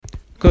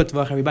Good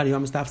Tvach, everybody.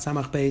 Yom Staf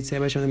Samach Beit. Today,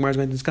 the Gemara is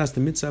going to discuss the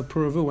mitzvah of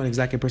Puravu. When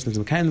exactly a person is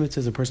a Mekan mitzvah,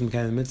 is a person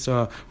Mekan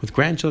mitzvah with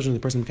grandchildren, the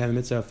person Mekan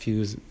mitzvah if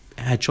he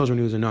had children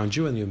who was a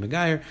non-Jew and he was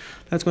Megayer.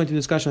 Let's go into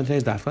discussion on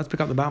today's daf. Let's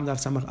pick up the bottom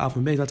daf Samach Alf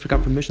and Beit. Let's pick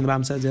up from the Mishnah. The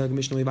bottom says the Hilgah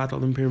Mishnah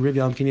Levatal Lim Pir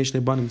Rivyal and Kinyesh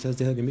Lebanim says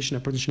the Hilgah Mishnah.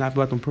 A person should not be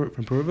let from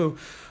Puravu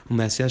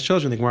unless he has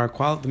children.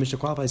 The Mishnah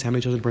qualifies how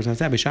many children the person has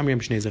to have. Beisham Yom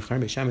Shnei Zachar.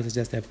 Beisham says he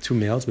has to have two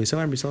males.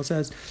 Beisal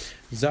says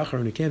Zachar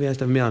and Nekeva has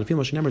to have a male and a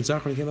female. Remember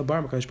Zachar and Nekeva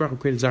bar because Baruch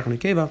created Zachar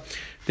and Nekeva.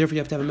 Therefore, you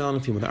have to have a male and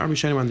a female. The Army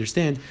Rishonim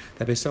understand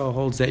that Beisal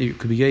holds that you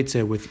could be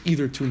Yetze with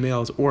either two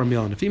males or a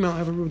male and a female.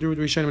 However, the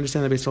Rishonim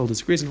understand that Beisal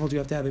disagrees and holds you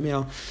have to have a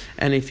male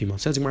and a female.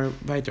 Says the Gemara,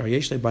 that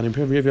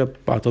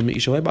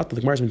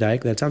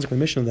sounds like the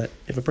mission that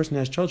if a person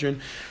has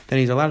children, then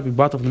he's allowed to be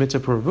bought from the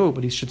mitzvah puravu,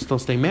 but he should still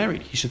stay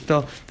married. He should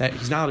still that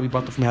he's not allowed to be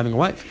bought from having a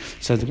wife.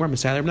 Says the Gemara,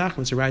 if a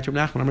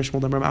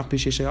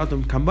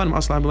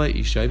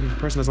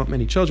person has not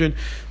many children,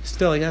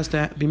 still he has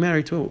to be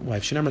married to a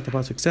wife. The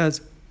pasuk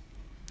says,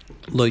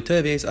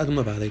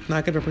 it's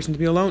not good for a person to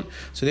be alone.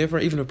 So therefore,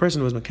 even if a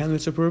person was Mekan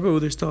mitzvah puravu,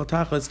 there's still a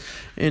tachlis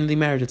in the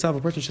marriage itself. A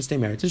person should stay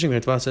married. It's interesting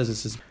that Tvah says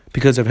this is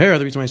because of hair.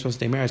 The reason why he's supposed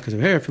to stay married is because of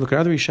hair. If you look at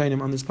other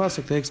Rishonim on this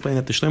pasuk, they explain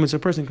that the shlemus of a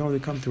person can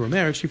only come through a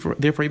marriage.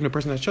 Therefore, even if a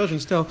person has children,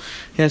 still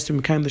he has to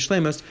Mekan the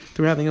shlemus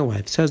through having a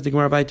wife. Says the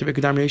Gemara, says the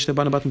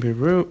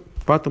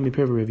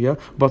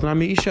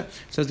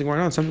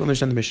Gemara, some people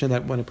understand the mission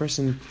that when a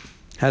person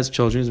has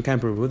children, then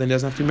he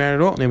doesn't have to be married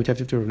at all. And then we have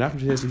to do Rav Nachman.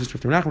 He says just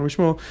Rav Nachman.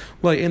 Shmuel,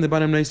 well, in the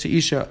bottom nice to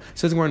Isha.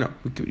 Says the Gemara, no.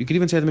 You could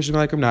even say the mission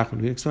like Rav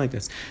Nachman. We explain like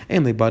this.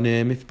 And the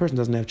bottom, if a person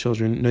doesn't have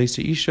children, nice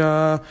to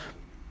Isha,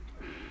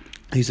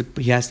 he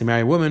has to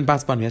marry a woman.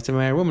 Bas banim, he has to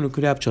marry a woman who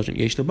could have children.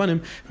 Yesh to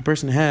banim, if a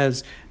person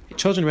has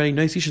children already,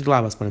 nice issues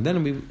labas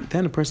banim.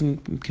 Then a person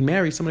can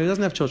marry somebody who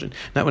doesn't have children.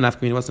 Not when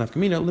nafkamina. What's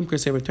nafkamina? Limker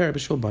sever terah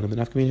b'shul banim. The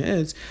nafkamina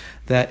is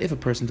that if a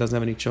person doesn't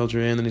have any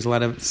children, then he's allowed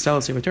to sell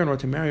a sever terah in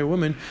order to marry a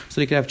woman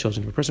so he can have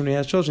children. If a person who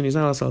has children, he's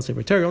not allowed to sell a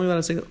sever terah. You're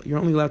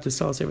only allowed to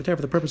sell a sever terah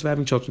for the purpose of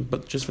having children,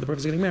 but just for the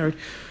purpose of getting married,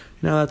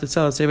 you're not allowed to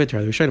sell a sever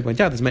terah. We're trying to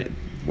point out there's many.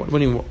 What do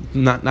you mean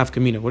not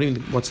nafkamina? What do you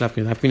mean what's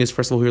nafkamina? Nafkamina is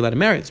first of all who you're allowed to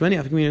marry. There's many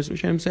nafkaminas. We're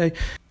trying to say.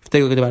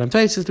 Take a look at the bottom.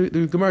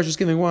 The Gemara is just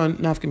giving one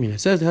nafkamina. It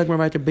says the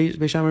Gemara you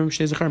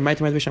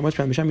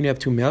have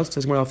two males. It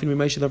says Gemara Alfin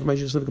Meisha. Therefore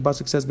Meisha Shlivka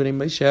Basik says Bnei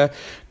Meisha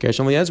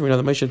Gershon Eliezer. We know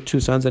that Meisha had two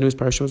sons and he was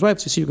Parashim his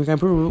wife. So see you can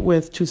prove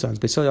with two sons.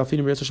 Beisil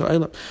Alfin Bris Shal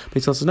Eilam.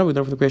 Beisil says no. We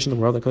learn from the creation of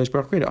the world that Kodesh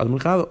Baruch created Adam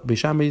and Chava.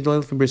 Beisham we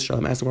learn from Bris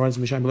Shalom. Ask the Gemara,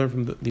 Beisham we learn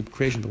from the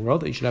creation of the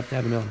world that you should have to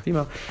have a male and a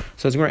female.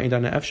 So as Gemara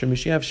Indana Efshir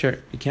Mishi Efshir.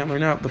 You can't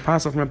learn out the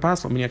pasuk from a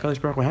pasuk. Meaning Kodesh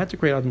Baruch had to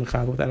create Adam and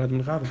Chava without Adam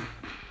and Chava.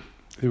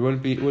 It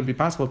wouldn't be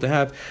possible to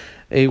have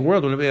a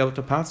world. It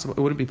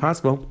wouldn't be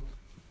possible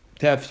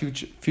to have the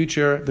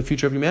future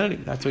of humanity.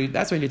 That's why you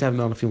need to have a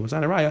male and a female. It's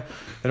not a raya.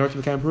 In order to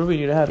become Peruvian,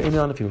 you need to have a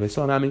male and a female.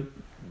 Beisil Nami,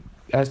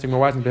 asking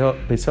more wise and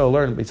Beisil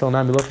learn. Beisil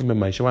Nami looking at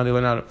Moshe. When they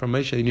learn out from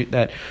Moshe, they knew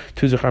that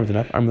two zechar is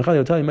enough. They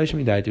would tell you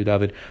Moshe died to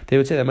David. They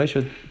would say that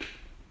Moshe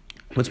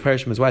was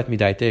perished from his wife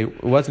Midaite.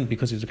 It wasn't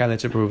because he was a kind of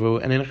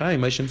Peruvu, and in Chaim,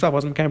 Moshe himself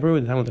wasn't a kind of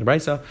Peruvu. The time with the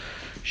Brisa,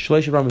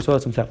 Shleish Ram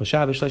Yisrael some Tefla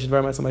Shabbos, Shleish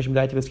Ram Yisrael Moshe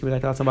Midaite V'Skim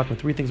Midaite Al Samak.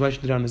 Three things Moshe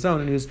did on his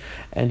own, and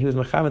he was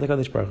Mechamed the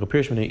Kadosh Baruch Hu.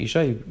 Perished from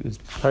Isha, he was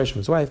perished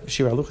from his wife.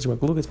 Shira Luchas,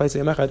 Luchas Vaisei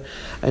Yamachad,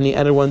 and he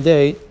added one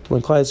day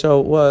when Klal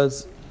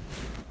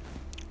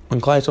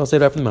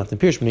said after the mountain,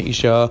 Pirshman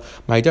Isha,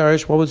 my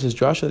Darish, what was his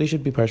Josh that he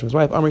should be perished from his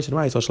wife? Amri said,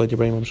 right, so shall I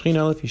bring him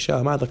Shechina, if Isha,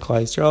 Amad,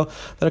 Klal Yisrael,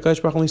 that a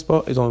Kodesh Baruch only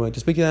spoke, is only going to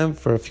speak to them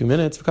for a few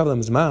minutes, for a couple of them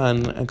is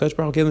man, and Kodesh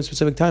Baruch gave them a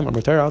specific time.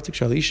 Amri Torah, I'll take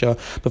Shal Isha,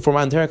 before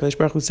man Torah, Kodesh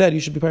Baruch said, you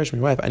should be perished from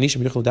your wife.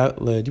 Anisha B'Yichel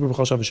Dibur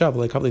B'Chol Shav V'Shav,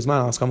 like Kavli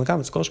Zman, I'll come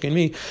It's Kol Shkein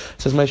me,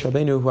 says Moshe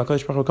Rabbeinu, who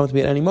Kodesh Baruch will come to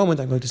me at any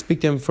moment, I'm going to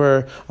speak to him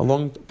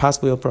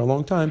possibly for a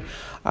long time.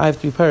 I have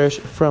to be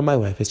perished from my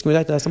wife. Says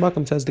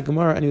the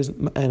Gemara, and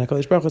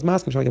HaKadosh Baruch was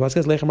masking. So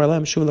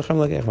HaKadosh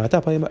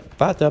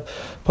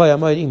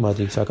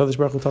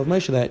Baruch told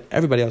Moshe that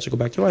everybody else should go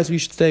back to their wives, so you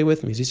should stay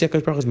with me. So you see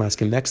HaKadosh Baruch is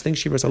masking. Next thing,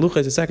 Shivras Alucha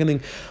is the second thing.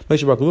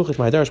 Moshe Baruch Alucha is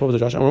my Darish. What was the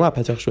Josh?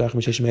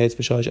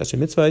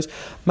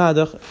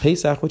 Madach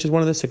Pesach, which is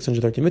one of the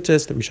 613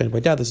 mitzvahs that we should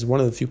point out. This is one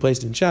of the few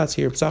places in Shatz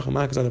here. Pesach and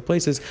Makaz, other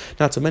places,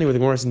 not so many where the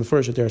Gemara is in the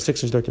first that there are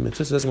 613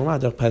 mitzvahs. So this is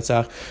Madach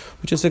Pesach,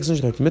 which is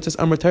 613 mitzvahs.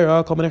 Amar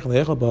Torah Kol Menech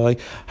Le'echel B'Ai.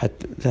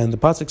 And the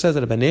pasuk says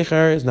that a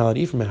benecher is not allowed to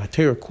eat from a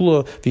Torah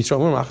kula. It's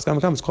called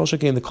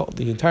shakim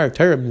the entire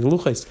Torah the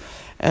luchos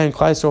and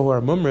Klal Yisrael who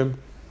are mumrim,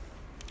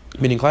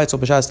 meaning Klal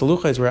Yisrael b'shas the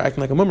luchos were acting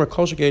like a mummer.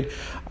 Kol shakim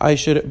I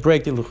should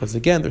break the luchos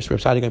again. There's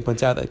Reb Sadigan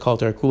points out that called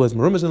Torah kula is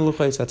marumas in the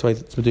luchos. That's why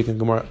it's particular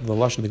Gemara, the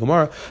lashon of the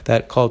Gemara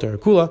that called Torah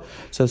kula.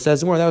 So it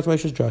says the Gemara that was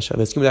Moshe's drasha.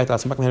 The scheme that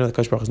last back the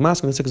Kodesh Baruch is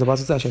masking the six of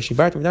us that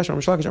Shibarta Midash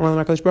Amar Shlakish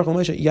Amar Kodesh Baruch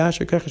Moshe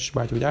Yasher Kechesh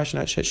Shibarta Midash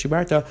not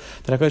Shibarta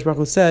that Kodesh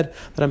Baruch said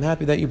that I'm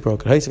happy that you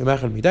broke it. And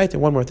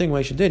one more thing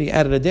Moshe did, he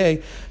added a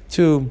day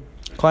to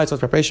Klai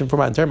preparation for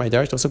Matan Torah,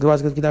 Ma'idar, so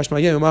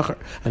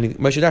and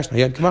Moshe Dash,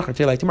 like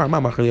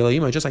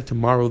tomorrow, just like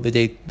tomorrow,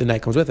 the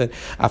night comes with it.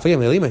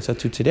 So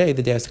to today,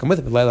 the day has to come with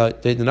it.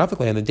 And the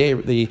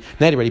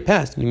night already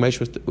passed, and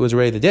Moshe was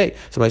already the day.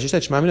 So Moshe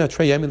said, it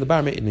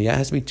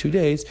has to be 2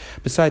 days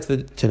besides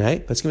the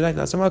tonight. But because the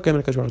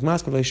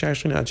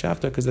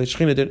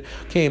Shechina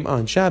came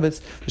on Shabbos,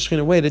 the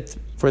Shechina waited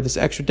for this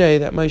extra day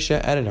that Moshe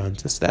added on.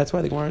 So that's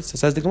why the Gemara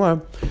says the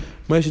Gemara,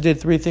 Moshe did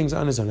 3 things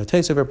on his own. The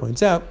Tosafot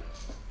points out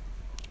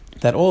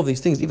that all of these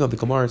things, even though the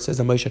Gemara says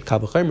that Moshe had Kal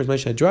V'chomer,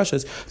 Moshe had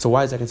drashas, so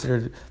why is that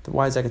considered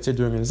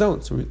doing on his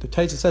own? So the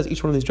Tosafot says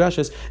each one of these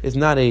drashas is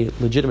not a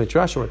legitimate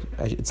drasha, or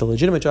it's a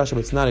legitimate drasha, but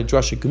it's not a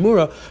drasha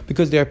gemura,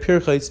 because there are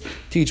pirchais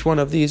to each one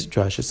of these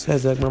drashas.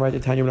 Says that Gemara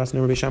right, Tanya Reb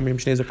Nosson Reb Shammai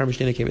says, Reb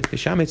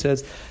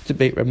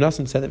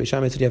Nosson said that Reb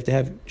Shammai said you have to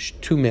have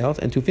 2 males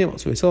and 2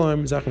 females. So Reb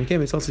Nosson said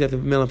you have to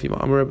have male and female.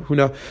 Amar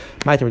Huna,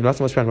 my time Reb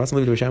Nosson was trying to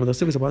leave Reb Shammai. The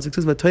Sivus of Pasuk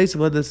says, but Tosafot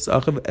led this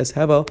as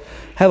hevel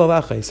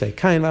lachai, say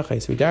kain lachai.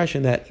 So we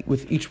darshan that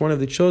with each one of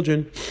the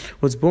children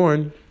was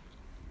born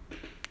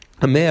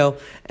a male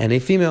and a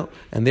female,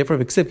 and therefore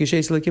and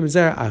Kadosh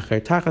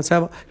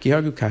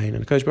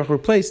Baruch Hu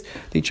replaced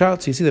the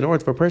child. So you see that in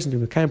order for a person to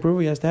be Mekayim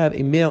Peruva, he has to have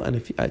a male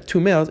and 2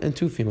 males and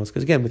 2 females,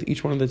 because again, with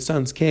each one of the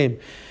sons came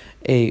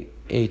a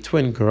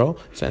twin girl.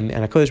 So and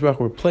Kadosh Baruch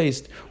Hu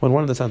replaced when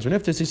one of the sons were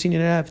niftas, so you need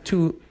to have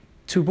two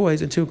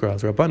boys and 2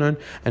 girls. Rabbanan,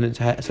 and it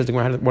says the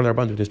Gemara, what are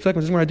Rabbanan do? Says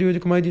the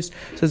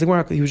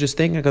Gemara, he was just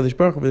thinking Kadosh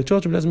Baruch Hu for the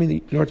children, but doesn't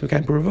mean in order to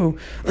Mekayim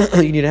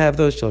Peruva, you need to have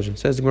those children.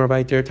 Says the Gemara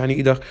right there,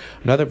 Tani Idach,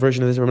 another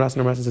version of this, Reb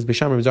Nosson says,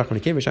 Bisham Reb Zachar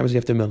Nikeh, Bisham says you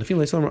have to have male and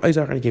female, Islam or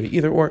Isaac and Nikeh,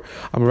 either or.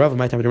 Amarav,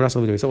 my time, Reb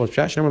Nosson Nikeh, so what's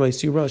Shash, number like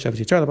Sura,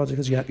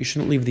 because you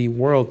shouldn't leave the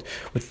world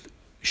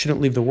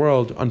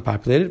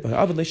unpopulated. But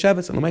Avad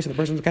Shabbos, and the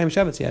person who came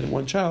Shabbos, he had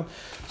 1 child.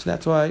 So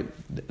that's why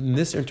in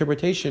this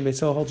interpretation,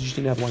 Beisel holds you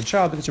shouldn't have 1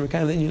 child, because you're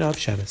kind of then you don't have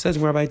Shabbos. Says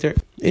more about there.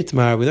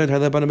 Itmar, we learned how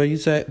that about you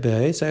say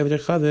in his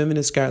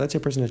scar. Let's say a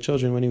person had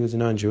children when he was a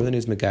non-Jew, then he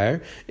was Megayer.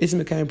 Is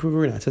Mekayim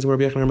Peruva or not? Says we're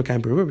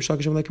Mekayim Peruva.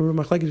 Rishlakish like Peruva.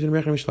 Machlekes between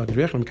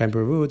Mekayim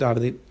Peruva.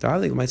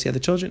 Davli might see other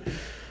children.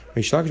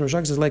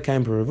 Rishlakish is like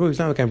Kaim Peruva. He's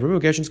not Mekayim Peruva.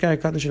 Gershon Skar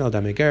Katan Shinal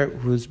Dam Ger,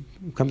 who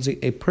becomes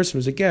a person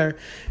who's a ger,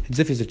 as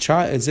if he's a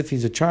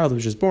child who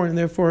was just born, and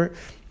therefore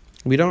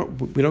we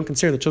don't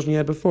consider the children he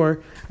had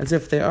before as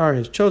if they are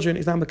his children.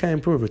 He's not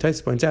Mekayim Peruva.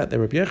 Tosafot points out that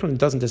Rabbi Yochanan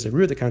doesn't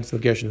disagree with the council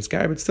of Gershon and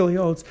Skar, but still he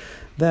holds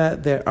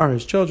that they are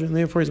his children, and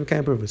therefore he's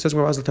Mekayim Peruva. It says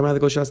Rabbi Yochanan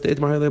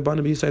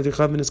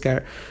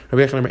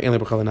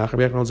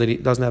holds that he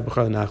doesn't have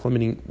Bechar Nachal,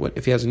 meaning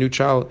if he has a new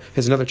child, he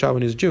has another child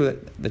when he's a Jew,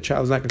 that the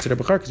child is not considered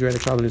Bechar because he already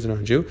had a child when he's a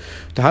non-Jew.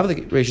 To have the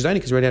Reish Zaini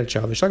because he already had a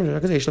child. Again,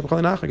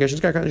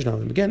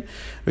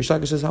 Reish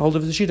Lakish says hold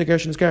of the sheet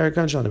Gershon Skar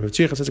Kan Shalom. Rav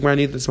Tzricha says the Gemara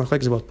needs this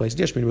machlekes in both places.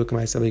 Yesh min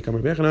Rukamai Sali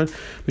Kamar Bechanan,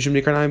 Mishum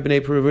Nikarnaim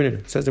Bnei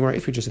Peruvunin. Says the Gemara,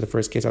 if you just in the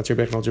first case, Atzir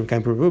Bechanan Jim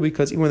Kaim Peruvu,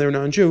 because even when they were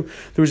non-Jew,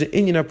 there was an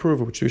inyan of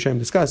Peruvu, which we should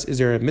discuss. Is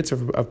there a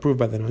mitzvah of Peruvu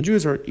by the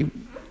non-Jews, or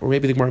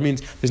maybe the Gemara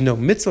means there's no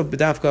mitzvah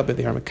b'dafka, but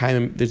they are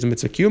Mekayim, there's a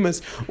mitzvah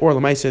kumas, or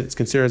Lamaisa it's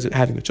considered as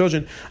having the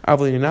children.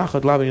 But in the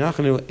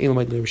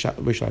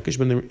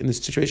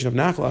situation of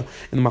Nachla,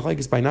 in the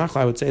machlekes by Nachla,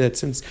 I would say that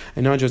since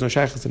a non-Jew is no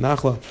shaykhs to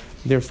Nachla,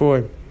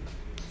 therefore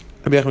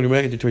we just say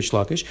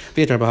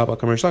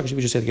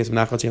the case of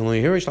Nachla,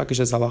 only here Rish Lakish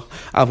says halach.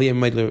 But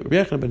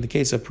in the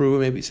case of Peru,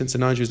 maybe since the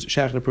non-Jew is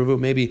shayach to Peru,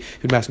 maybe he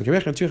would ask him to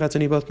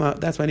Rechon.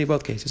 That's why I need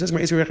both cases. It says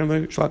Rish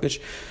Lakish.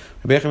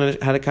 Rebbe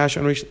had a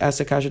kasha and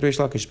asked a kasha to Rish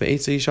Lakish.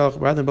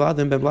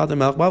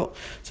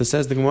 So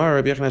says the Gemara,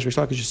 Rebbe Yochanan Rish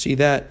Lakish, you see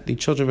that the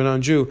children of a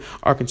non-Jew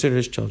are considered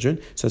his children.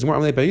 Says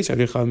when they're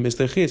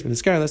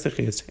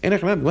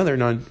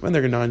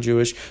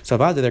non-Jewish, so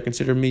they're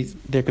considered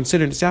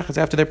nisyachas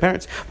after their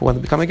parents. But when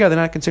they become a guy, they're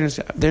not considered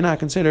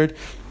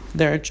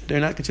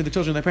children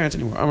of their parents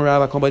anymore. Amar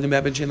Rav,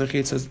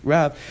 says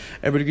Rav,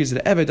 everybody agrees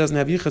that Eved doesn't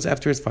have yichus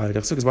after his father.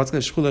 The nation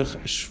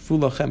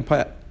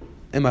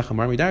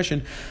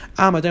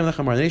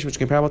which is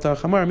comparable to a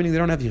chamar, meaning they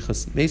don't have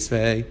yichus.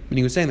 Meaning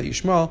he was saying that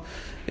Yishmael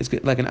is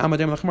like an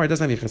amadem lachamar, it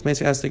doesn't have yichus.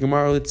 Meisvei asked the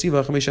Gemara,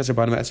 Litziva Chamish Aser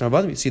Badim Aser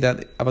Avadim. You see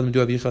that Avadim do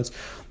have yichus.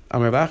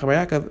 Amar Rav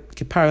Yaakov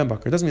Kipar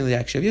Bakar. It doesn't mean they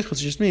actually have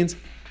yichus. It just means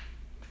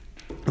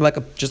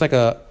just like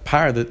a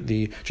par,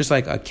 just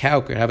like a cow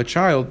could have a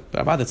child,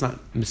 but that's not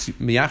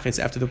miyachis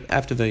after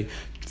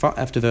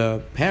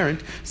the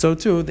parent. So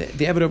too, the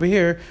Eved over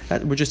here,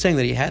 we're just saying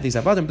that he had these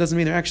avadim, doesn't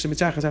mean they're actually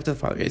mitzachas after the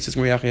father. It says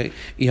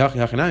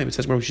it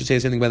says where we should say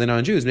the same thing by the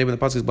non-Jews. Maybe when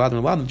the pasuk is bladim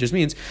and bladim, it just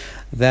means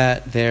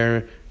that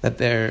they're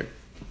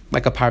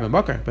like a par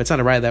bakar, but it's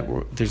not a right that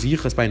there's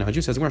yichus by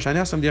non-Jews. Says no, over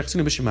there it's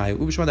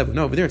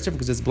different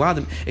because it's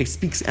bladim. It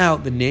speaks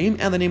out the name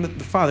and the name of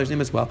the father's name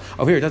as well.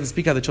 Over here it doesn't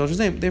speak out the children's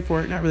name,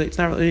 therefore it's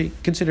not really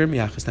considered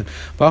miyachas then.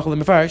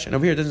 And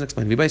over here it doesn't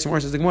explain. We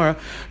says the Gemara.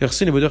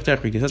 Says no, we have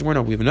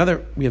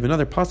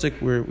another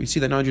pasuk where we see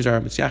that non-Jews are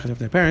mitzachas after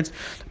their parents.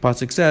 The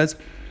pasuk says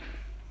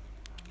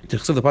The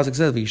pasuk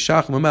says,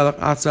 "V'yishach Melech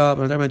Atzal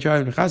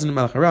Chazan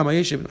Melech Haram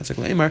Yeshiv Nasek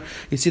Leimar."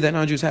 You see that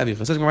non-Jews have. It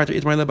says, "Itmar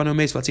Lebanu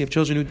Meis." Let's say you have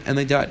children and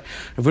they died.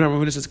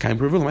 Ravuna says, "Kaim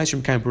Peruvu."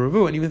 Ma'asrim Kaim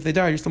Peruvu, and even if they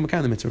die, you're still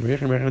Mekayim the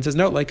mitzvah. It says,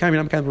 "No, like Kaim,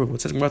 you're not Mekayim Peruvu."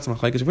 It says, "Like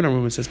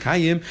Ravuna says,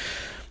 Kaim."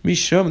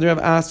 Mishum, the Rav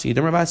Asi,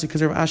 the Rav Asi,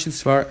 because Rav Asi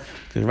Svar,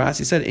 because Rav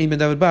Asi said, "Ein ben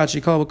David Bat, she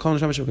called Kol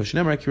Neshama Shavka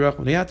Shnemar Kirach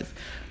Unayatif."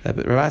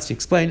 That Rav Asi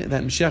explained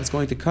that Mashiach is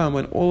going to come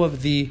when all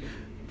of the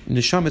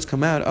neshamas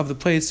come out of the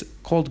place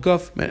called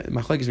Guf.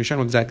 Machlekes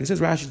Rishonim exactly. It says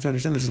Rashi to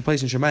understand this is a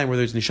place in Shemayim where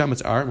there's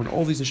neshamas are. When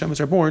all these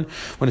neshamas are born,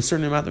 when a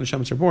certain amount of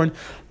neshamas are born,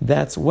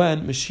 that's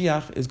when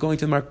Mashiach is going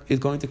to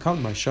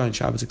come. Marsha and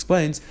Shabbos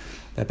explains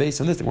that based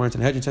on this, the Gemara in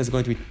Sanhedrin says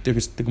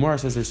the Gemara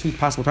says there's two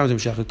possible times when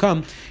Mashiach could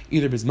come,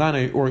 either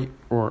Bismana or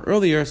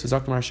earlier. So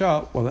Zakh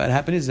Marsha, well, that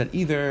happened is that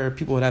either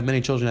people would have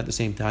many children at the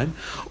same time,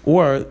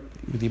 or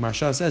the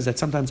Marsha says that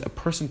sometimes a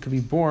person could be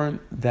born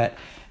that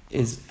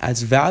is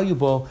as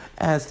valuable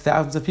as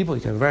thousands of people.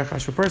 You can have a very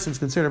chashuv person is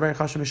considered a very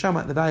chashuv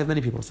neshama, the value of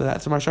many people. So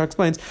that's what Marsha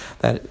explains,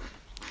 that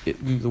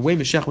the way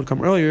Mashiach would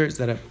come earlier is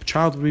that a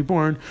child would be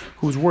born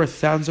who was worth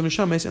thousands of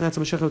neshamas, and that's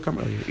how Mashiach would come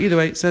earlier. Either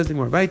way, it says the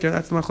Gemara right there.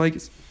 That's the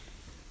machlekes.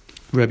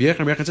 Rabbi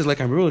Yechon says, like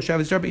I'm rule,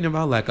 Shabbos Yitzar, Inam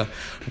V'Haleka.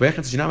 Rabbi Yechon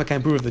says, you're not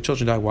going to prove if the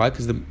children die. Why?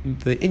 Because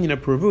the Indian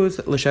of Peru is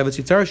L'Shabbos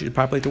Yitzar, she should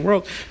populate the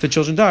world. If the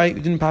children die, you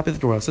didn't populate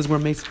the world. It says, we're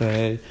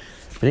Meitzvah.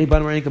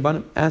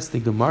 Ask the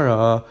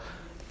Gemara.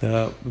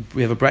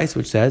 We have a brayso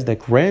which says that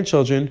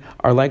grandchildren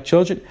are like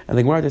children, and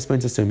the Gemara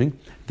explains assuming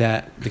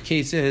that the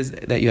case is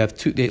that you have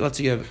let's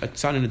say you have a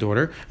son and a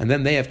daughter, and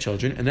then they have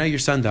children, and now your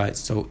son dies.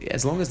 So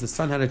as long as the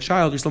son had a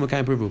child, you're still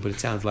Mekayim Peruvu. But it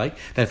sounds like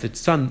that if the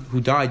son who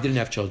died didn't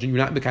have children,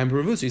 you're not Mekayim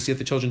Peruvu. So you see if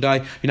the children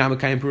die, you're not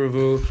Mekayim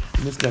Peruvu.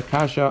 And this is the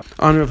Kasha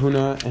on Rav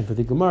Huna, and for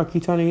the Gemara,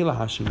 Kitani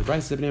Lahashim. The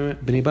brayso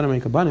Bnei Banim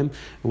and Kabanim,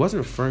 it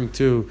wasn't referring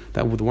to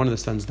that one of the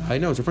sons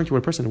died. No, it's referring to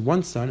when a person had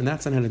one son, and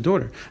that son had a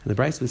daughter. And the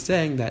brayso was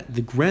saying that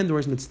the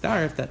granddaughter's mitzvah,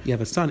 if that you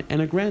have a son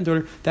and a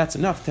granddaughter, that's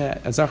enough to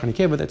Azach and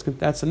Akeva,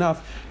 that's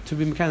enough to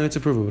be Mekayim Mitzvah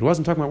Peruvu. But it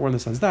wasn't talking about when the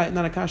sons died,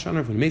 not a kasha on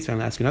Rav Huna. Meitz, I'm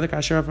asking another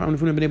kasha on Rav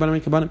Huna, Bnei Banim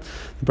and Kabanim.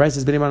 The brayso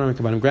is Bnei Banim and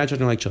Kabanim,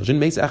 grandchildren like children.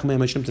 Meitz Achmei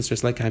Mashim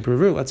Tisris like Kaim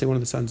Peruvu. Let's say one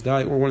of the sons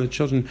died, or one of the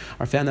children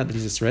are found out that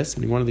he's a Sris,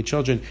 and one of the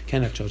children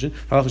can have children.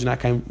 You're not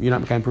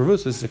Mekayim Peruvu,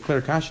 so this is a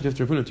clear kasha to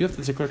Rav Huna. You have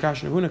to say clear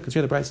kasha Rav Huna, because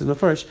here the brayso is the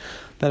first,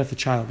 that if the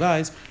child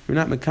dies, you're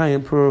not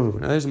Mekayim Peruvu.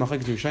 Now there's a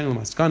machlekes Rishonim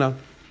Maskana.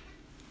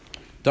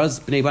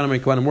 Does Bnei Banim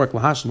Rekabanim work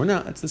lahashim or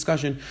not? That's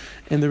discussion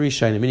in the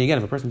Rishonim. Meaning again,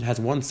 if a person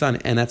has one son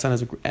and that son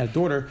has a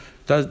daughter,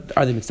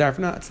 are they mitzvah or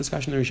not? It's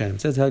discussion in the Rishonim.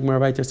 It says Gemara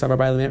right there.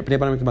 Bnei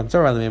Banim Rekabanim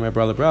Sarah my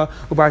brother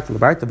Ubarta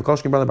Labarta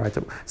V'Kolshkin brother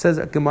Barta. Says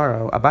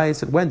Gemara. Abaye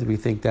said, when did we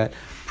think that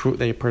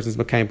a person's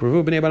Mekayim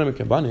Peruvu? Bnei Banim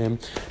Rekabanim.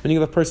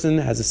 Meaning if a person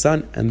has a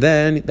son and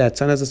then that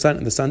son has a son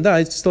and the son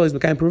dies, still he's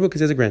Mekayim Peruvu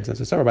because he has a grandson.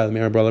 So Sarah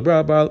my brother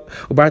Ubarta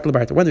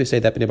Labarta. When do we say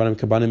that Bnei Banim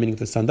Rekabanim? Meaning if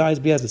the son dies,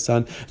 but he has a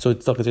son, so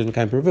it's still considered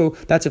Mekayim Peruvu.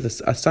 That's if a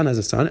son has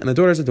a son and the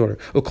daughter has a daughter.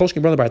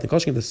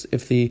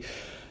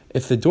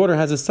 If the daughter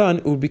has a son,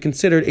 it would be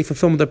considered a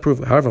fulfillment of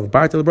proof. However,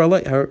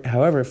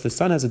 if the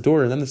son has a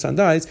daughter and then the son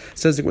dies,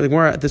 says the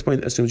Gemara at this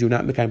point assumes you're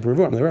not Mekayim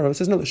Peruvu. And the Rabbi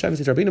says no. The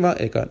Shabbos Yitzar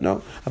B'Nei Eka.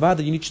 No, about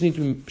that you just need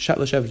to shat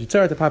l'Shabbos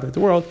Yitzar to populate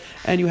the world,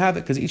 and you have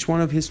it because each one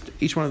of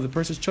the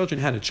person's children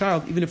had a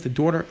child. Even if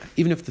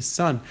the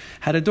son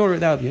had a daughter,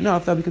 that would be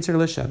enough. That would be considered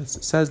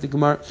l'Shabbos. Says the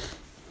Gemara.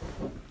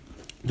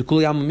 Says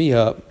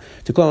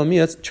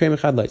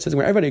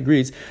where everybody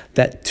agrees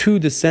that two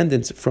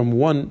descendants from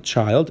one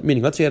child,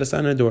 meaning let's say you had a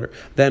son and a daughter,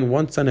 then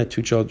one son had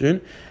two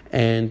children,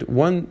 and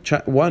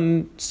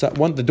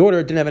the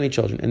daughter didn't have any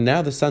children, and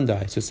now the son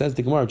dies. So it says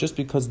the Gemara, just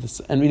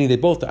because meaning they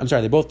both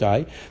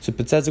die. So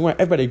it says the Gemara,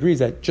 everybody agrees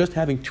that just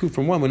having two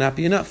from one would not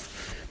be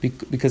enough,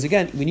 because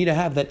again, we need to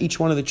have that each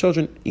one of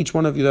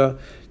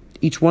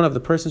the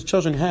person's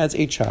children has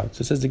a child.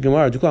 So it says the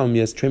Gemara, asked the Gemara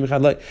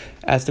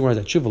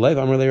that Shuvalei,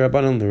 Amrulei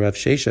Rabbanon, the Rav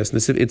Sheshas,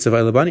 and it's a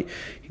Vailabani.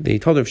 They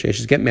told Rav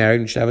Sheshas, get married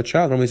and should have a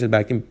child. Ramli said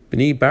back in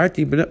B'ni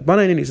Barti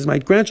Banayin, he says, my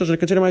grandchildren are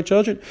considered my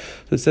children.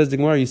 So it says the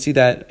Gemara, you see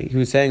that he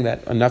was saying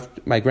that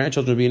my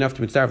grandchildren would be enough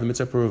to mitzvah for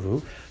mitzvah peruvu.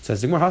 It says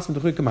the Gemara, Hasam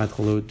Tuchik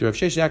Matchalu, the Rav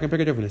Sheshas, I can pick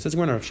a different. It says the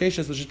Gemara, Rav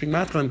Sheshas was just being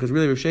matchalim because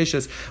really Rav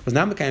Sheshas was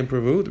not Mekayim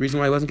peruvu. The reason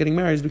why he wasn't getting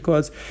married is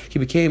because he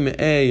became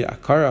a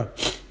akara.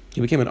 He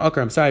became an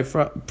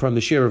akar, from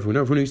the shear of Rav Huna.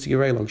 Rav Huna used to give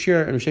a very long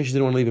shear, and Rav Sheshes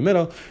didn't want to leave the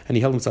middle, and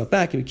he held himself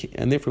back, and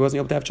therefore he wasn't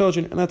able to have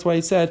children, and that's why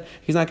he said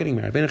he's not getting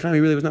married. Ben Acham, he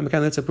really was not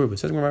Mekayim, that's approved. It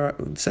says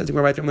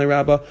right there,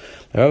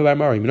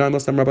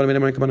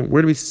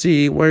 where do we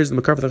see, where's the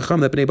Makar for the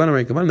Chacham, that Bnei Banim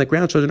Rekabanim, that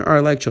grandchildren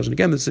are like children?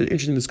 Again, this is an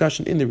interesting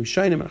discussion in the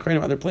Rishonim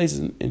and other places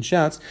in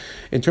Shatz,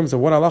 in terms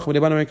of what Allah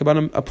Bnei Banim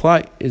Rekabanim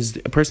apply. Is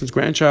a person's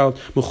grandchild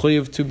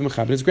Mechuyev to be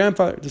Mechaber his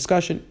grandfather?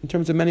 Discussion in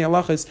terms of many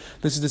halachas,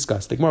 this is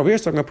discussed. The Gemara over here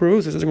is talking about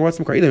Perus. It says what's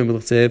the Makar? Light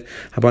was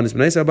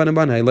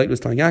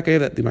telling Yaakov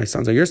that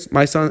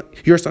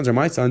your sons are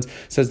my sons.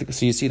 Says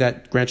so you see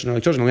that grandchildren are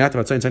like children.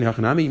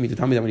 You mean to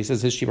tell me that when he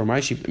says his sheep are my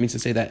sheep, it means to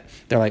say that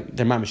they're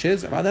mamish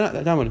is?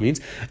 That's not what it means.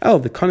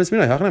 The kanis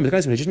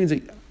minay. It just means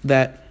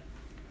that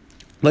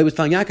Lai was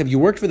telling Yaakov, you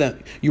worked for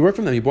them, you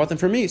bought them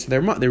for me, so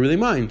they're really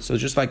mine. So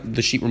just like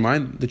the sheep were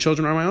mine, the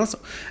children are mine also.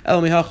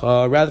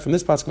 Rather from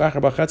this pasuk,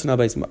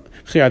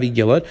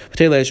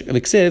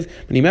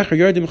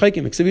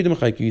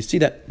 you see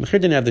that Mechir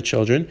didn't have the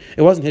children.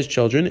 It wasn't his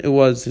children. It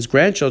was his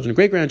grandchildren,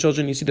 great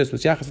grandchildren. You see this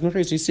with Yaakov. So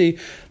you see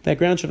that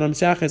grandchildren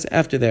is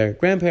after their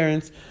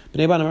grandparents. Says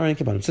the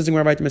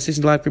Gemara right to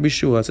Mesisin like Rabbi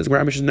Shua. Says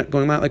Rabbi Shua is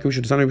going out like Rabbi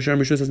Shua.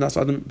 Rabbi Shua says not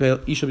Adam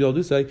Isha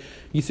B'Yaldusai.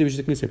 You see,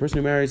 a person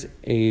who marries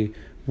a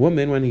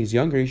woman when he's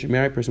younger, he should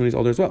marry a person when he's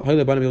older as well. A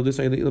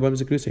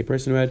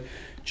person who had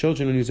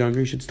children when he was younger,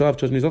 he should still have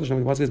children when he's older.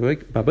 When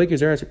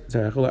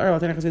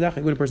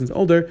a person's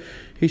older,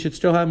 he should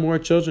still have more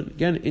children.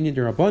 Again, in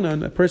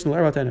Rabbanan, a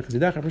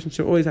person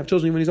should always have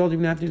children when he's older,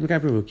 even after he's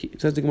Mekayim.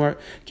 Says the Gemara,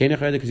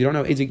 because you don't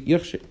know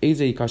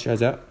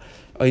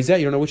you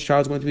don't know which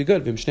child is going to be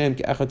good.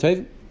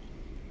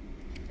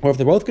 Or if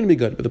they're both going to be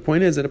good. But the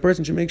point is that a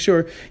person should make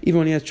sure, even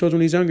when he has children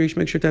when he's younger, he should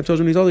make sure to have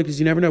children when he's older, because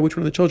you never know which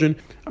one of the children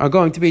are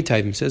going to be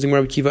Taivim. Says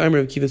Rabbi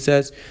Kiva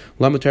says,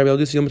 when a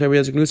person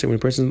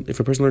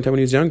learned time when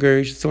he's younger,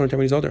 he should still learn time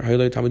when he's older. A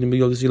person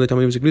not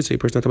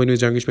when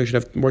he's younger, he should make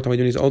sure to have more time when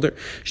he's older.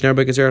 Nothing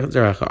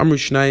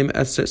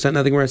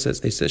where it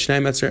says, they said,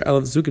 Shnaim Etzer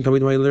Elav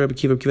Zukim, Rabbi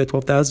Kiva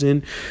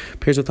 12,000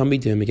 pairs of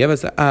Talmidim. He gave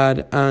us the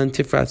Ad and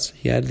Tifras.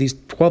 He had these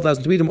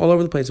 12,000 Talmidim all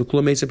over the place. So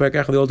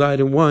they all died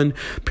in one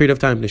period of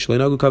time.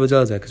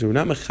 Because we were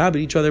not mechabed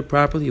each other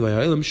properly,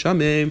 and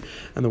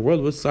the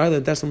world was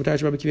silent. That's the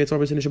Matash Rabbi Kiva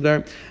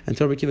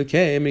until Rabbi Kiva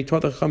came and he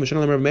taught the Chacham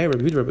Shanal Rabbi Meir,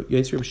 Rabbi Yehuda, Rabbi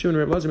Yisrael, Rabbi Shimon,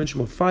 Rabbi Lazar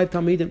mentioned 5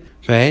 Talmidim.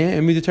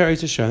 And the Torah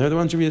is they're the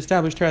ones who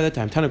reestablished Torah at that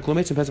time. Tana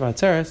Kulometz and Pesach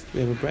Hatzeres. We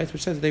have a brayz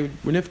which says that they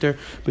were nifter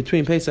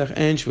between Pesach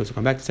and Shavuot. So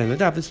come back to saying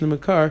that this is the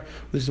Makar.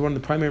 This is one of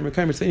the primary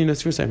Makar. They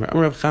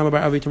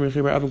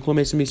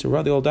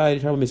all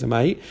died. Terrible Misa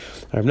Mahi.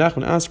 Rav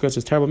Nachman asked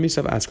us, terrible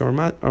Misa. Ask Rav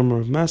Mas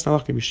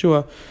Nalach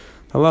Yeshua.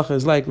 Halacha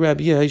is like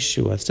Rabbi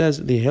Yeshua. It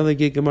says the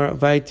Helige Gemara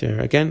Vayter.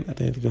 Again, I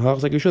think the halacha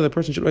is like Yeshua. The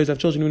person should always have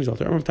children when he's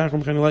older.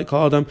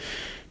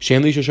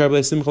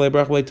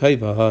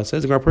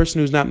 Says the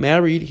person who's not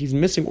married, he's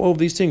missing all of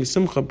these things.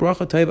 Simcha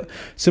bracha taiva,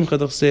 simcha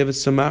d'chsev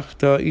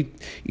samachta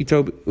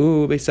ito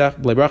beisach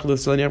blei bracha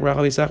d'selania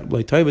bracha beisach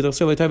blei taiva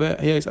d'chsev blei taiva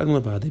hayis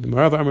adon lebad.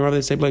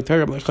 They say blei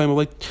Torah blei chaim.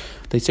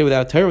 They say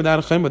without Torah, without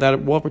a chaim, without a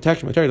wall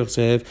protection. Blei Torah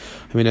d'chsev.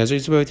 I mean, as you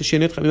say, to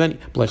shenit chaim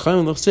blei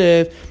chaim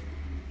d'chsev.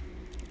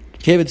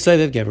 Person who's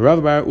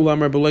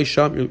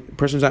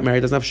not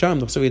married doesn't have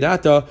sham.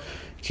 Rishonim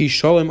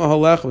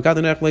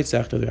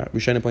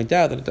point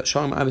out that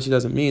shalom obviously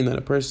doesn't mean that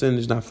a person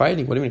is not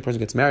fighting. What do you mean? A person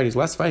gets married, he's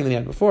less fighting than he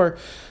had before.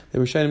 The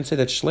Rishonim say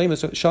that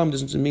shalom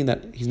doesn't mean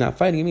that he's not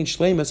fighting. It means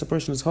shleimus, a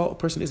person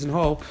isn't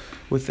whole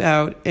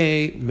without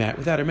a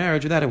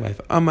marriage, without a wife.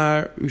 The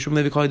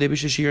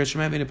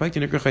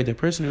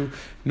person who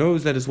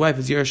knows that his wife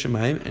is Yer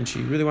Shemaim and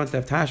she really wants to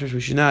have tashmish,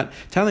 but she's not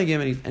telling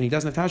him, and he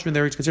doesn't have tashmish,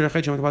 there he's considered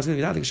a chayim. A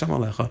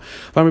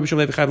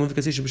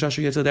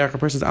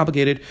person is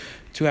obligated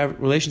to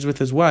have relations with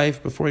his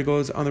wife before he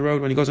goes on the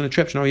road, when he goes on a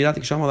trip. Says from this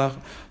pasuk,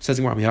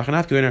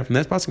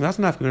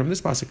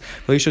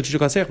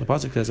 the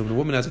pasuk says if the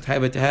woman has a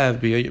taiva to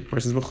have, be a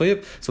person's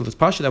mechuyev. So this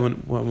pasuk that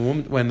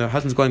when the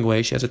husband's going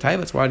away, she has a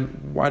taiva. So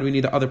why do we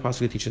need the other pasuk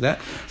to teach her that?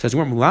 It says the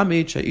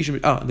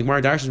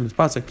Gemara darshan from this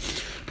pasuk.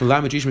 We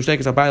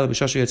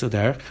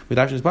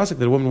darshan this pasuk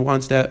that a woman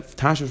wants to have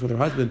tashmish with her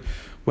husband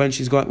when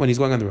he's going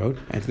on the road.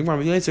 And the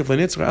chiddush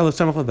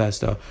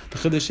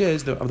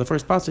is of the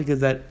first pasuk is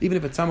that even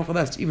if it's samach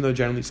l'vest, even though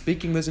generally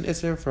speaking there's an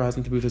isser for a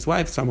husband to be with his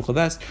wife, samach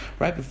l'vest,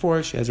 right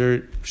before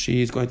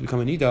she's going to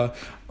become a nida.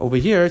 Over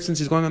here, since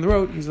he's going on the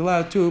road, he's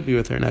allowed to be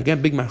with her. Now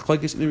again, big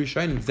machlokes in the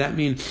Rishonim. Does that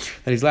mean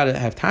that he's allowed to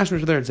have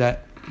tashmish with her? Is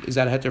that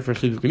a heter for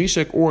chiyuv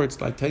b'nishek, or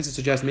it's like Taisa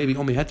suggests maybe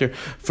only heter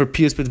for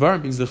piyas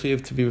b'dvarim, means the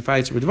chiyuv to be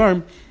mefayis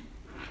b'dvarim?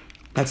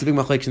 That's a big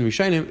machlekes in the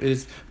Rishonim. It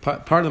is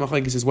part of the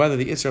machlekes is whether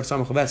the isra of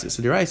samach l'vest is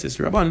d'oraisa, is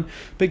d'rabban.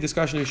 Big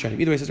discussion in the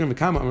Rishonim. Either way, it says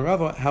Kama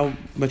Amarava, how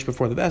much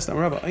before the best?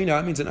 Amarava Aina,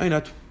 it means an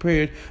Aina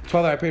period,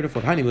 12-hour period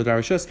before Hani l'dar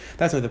rishus.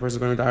 That's when the person is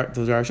going to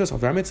the dar rishus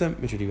of dar mitzvah.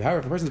 However,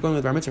 if the person is going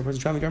to the dar mitzvah, a person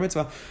is traveling dar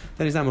mitzvah,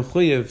 then he's not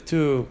mechuyev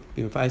to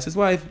be mefayis his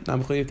wife, not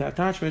mechuyev to have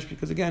tashmish,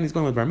 because again he's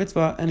going with bar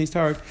mitzvah and he's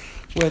tired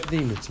with the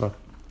mitzvah.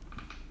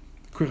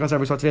 We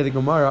saw today the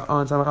Gemara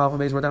on Samach Alpha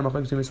Beis brought down what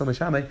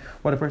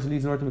a person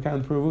needs in order to make the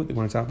prove. The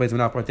Gemara on Samach Beis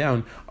not brought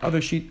down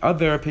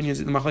other opinions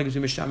in the Machlekes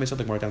between Mishamei,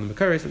 something brought down the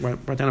Makaris,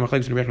 brought down the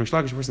Machlekes between Rech and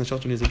Shlagish. A person that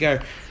children is a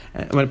ger,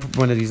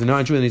 when he's a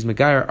non-Jew and he's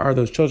Megayer, are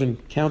those children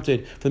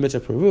counted for the mitzvah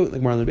prove?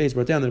 Like Gemara on the Beis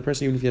brought down that a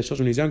person, even if he has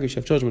children when he's younger, he should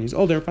have children when he's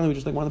older. Finally, we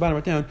just like one on the bottom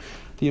brought down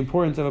the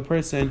importance of a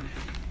person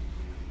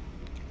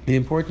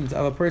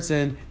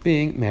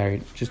being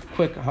married. Just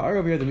quick, however,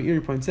 over here the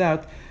Meiri points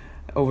out.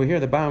 Over here,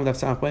 the bottom of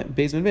the Samach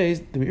basement base,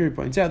 the Meiri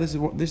points out this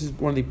is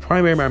one of the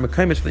primary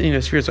Marakaimis for the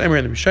Indian sphere. So Emer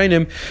and the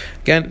Rishonim,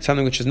 again,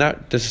 something which is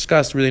not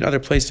discussed really in other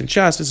places in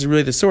Shas. This is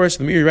really the source.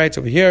 The Meiri writes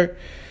over here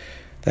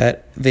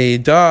that they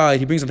died.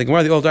 He brings up the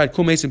Gemara. They all died.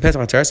 Kul Mesim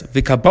Pesach Hatzeres.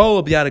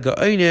 V'Kabbalah b'Yad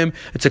Ha'Gaonim.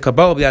 It's a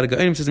Kabbalah b'Yad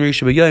Ha'Gaonim. Says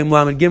Marisha b'Yayim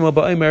Lamed Gimel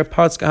ba'Omer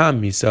Patz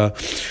Kahami. So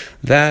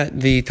that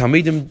the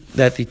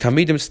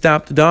Talmidim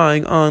stopped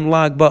dying on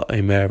Lag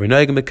ba'Omer.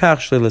 V'Noegim b'Kach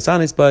Shlei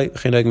L'Sanis by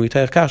V'Noegim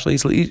b'Teich Kach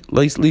Shlei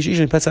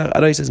L'Ishin Pesach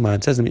Arais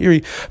Zman. Says the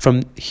Meiri.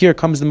 From here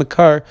comes the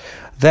Makar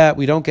that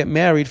we don't get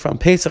married from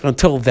Pesach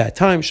until that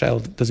time.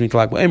 Shail doesn't mean to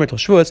Lag ba'Omer till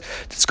Shavuos.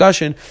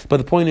 Discussion. But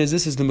the point is,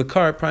 this is the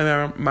Makar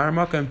primary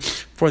Maramakam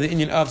for the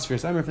Indian of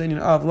Spheres. I'm for the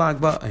Indian of Lag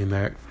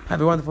ba'Omer.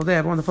 Have a wonderful day.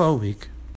 Have a wonderful week.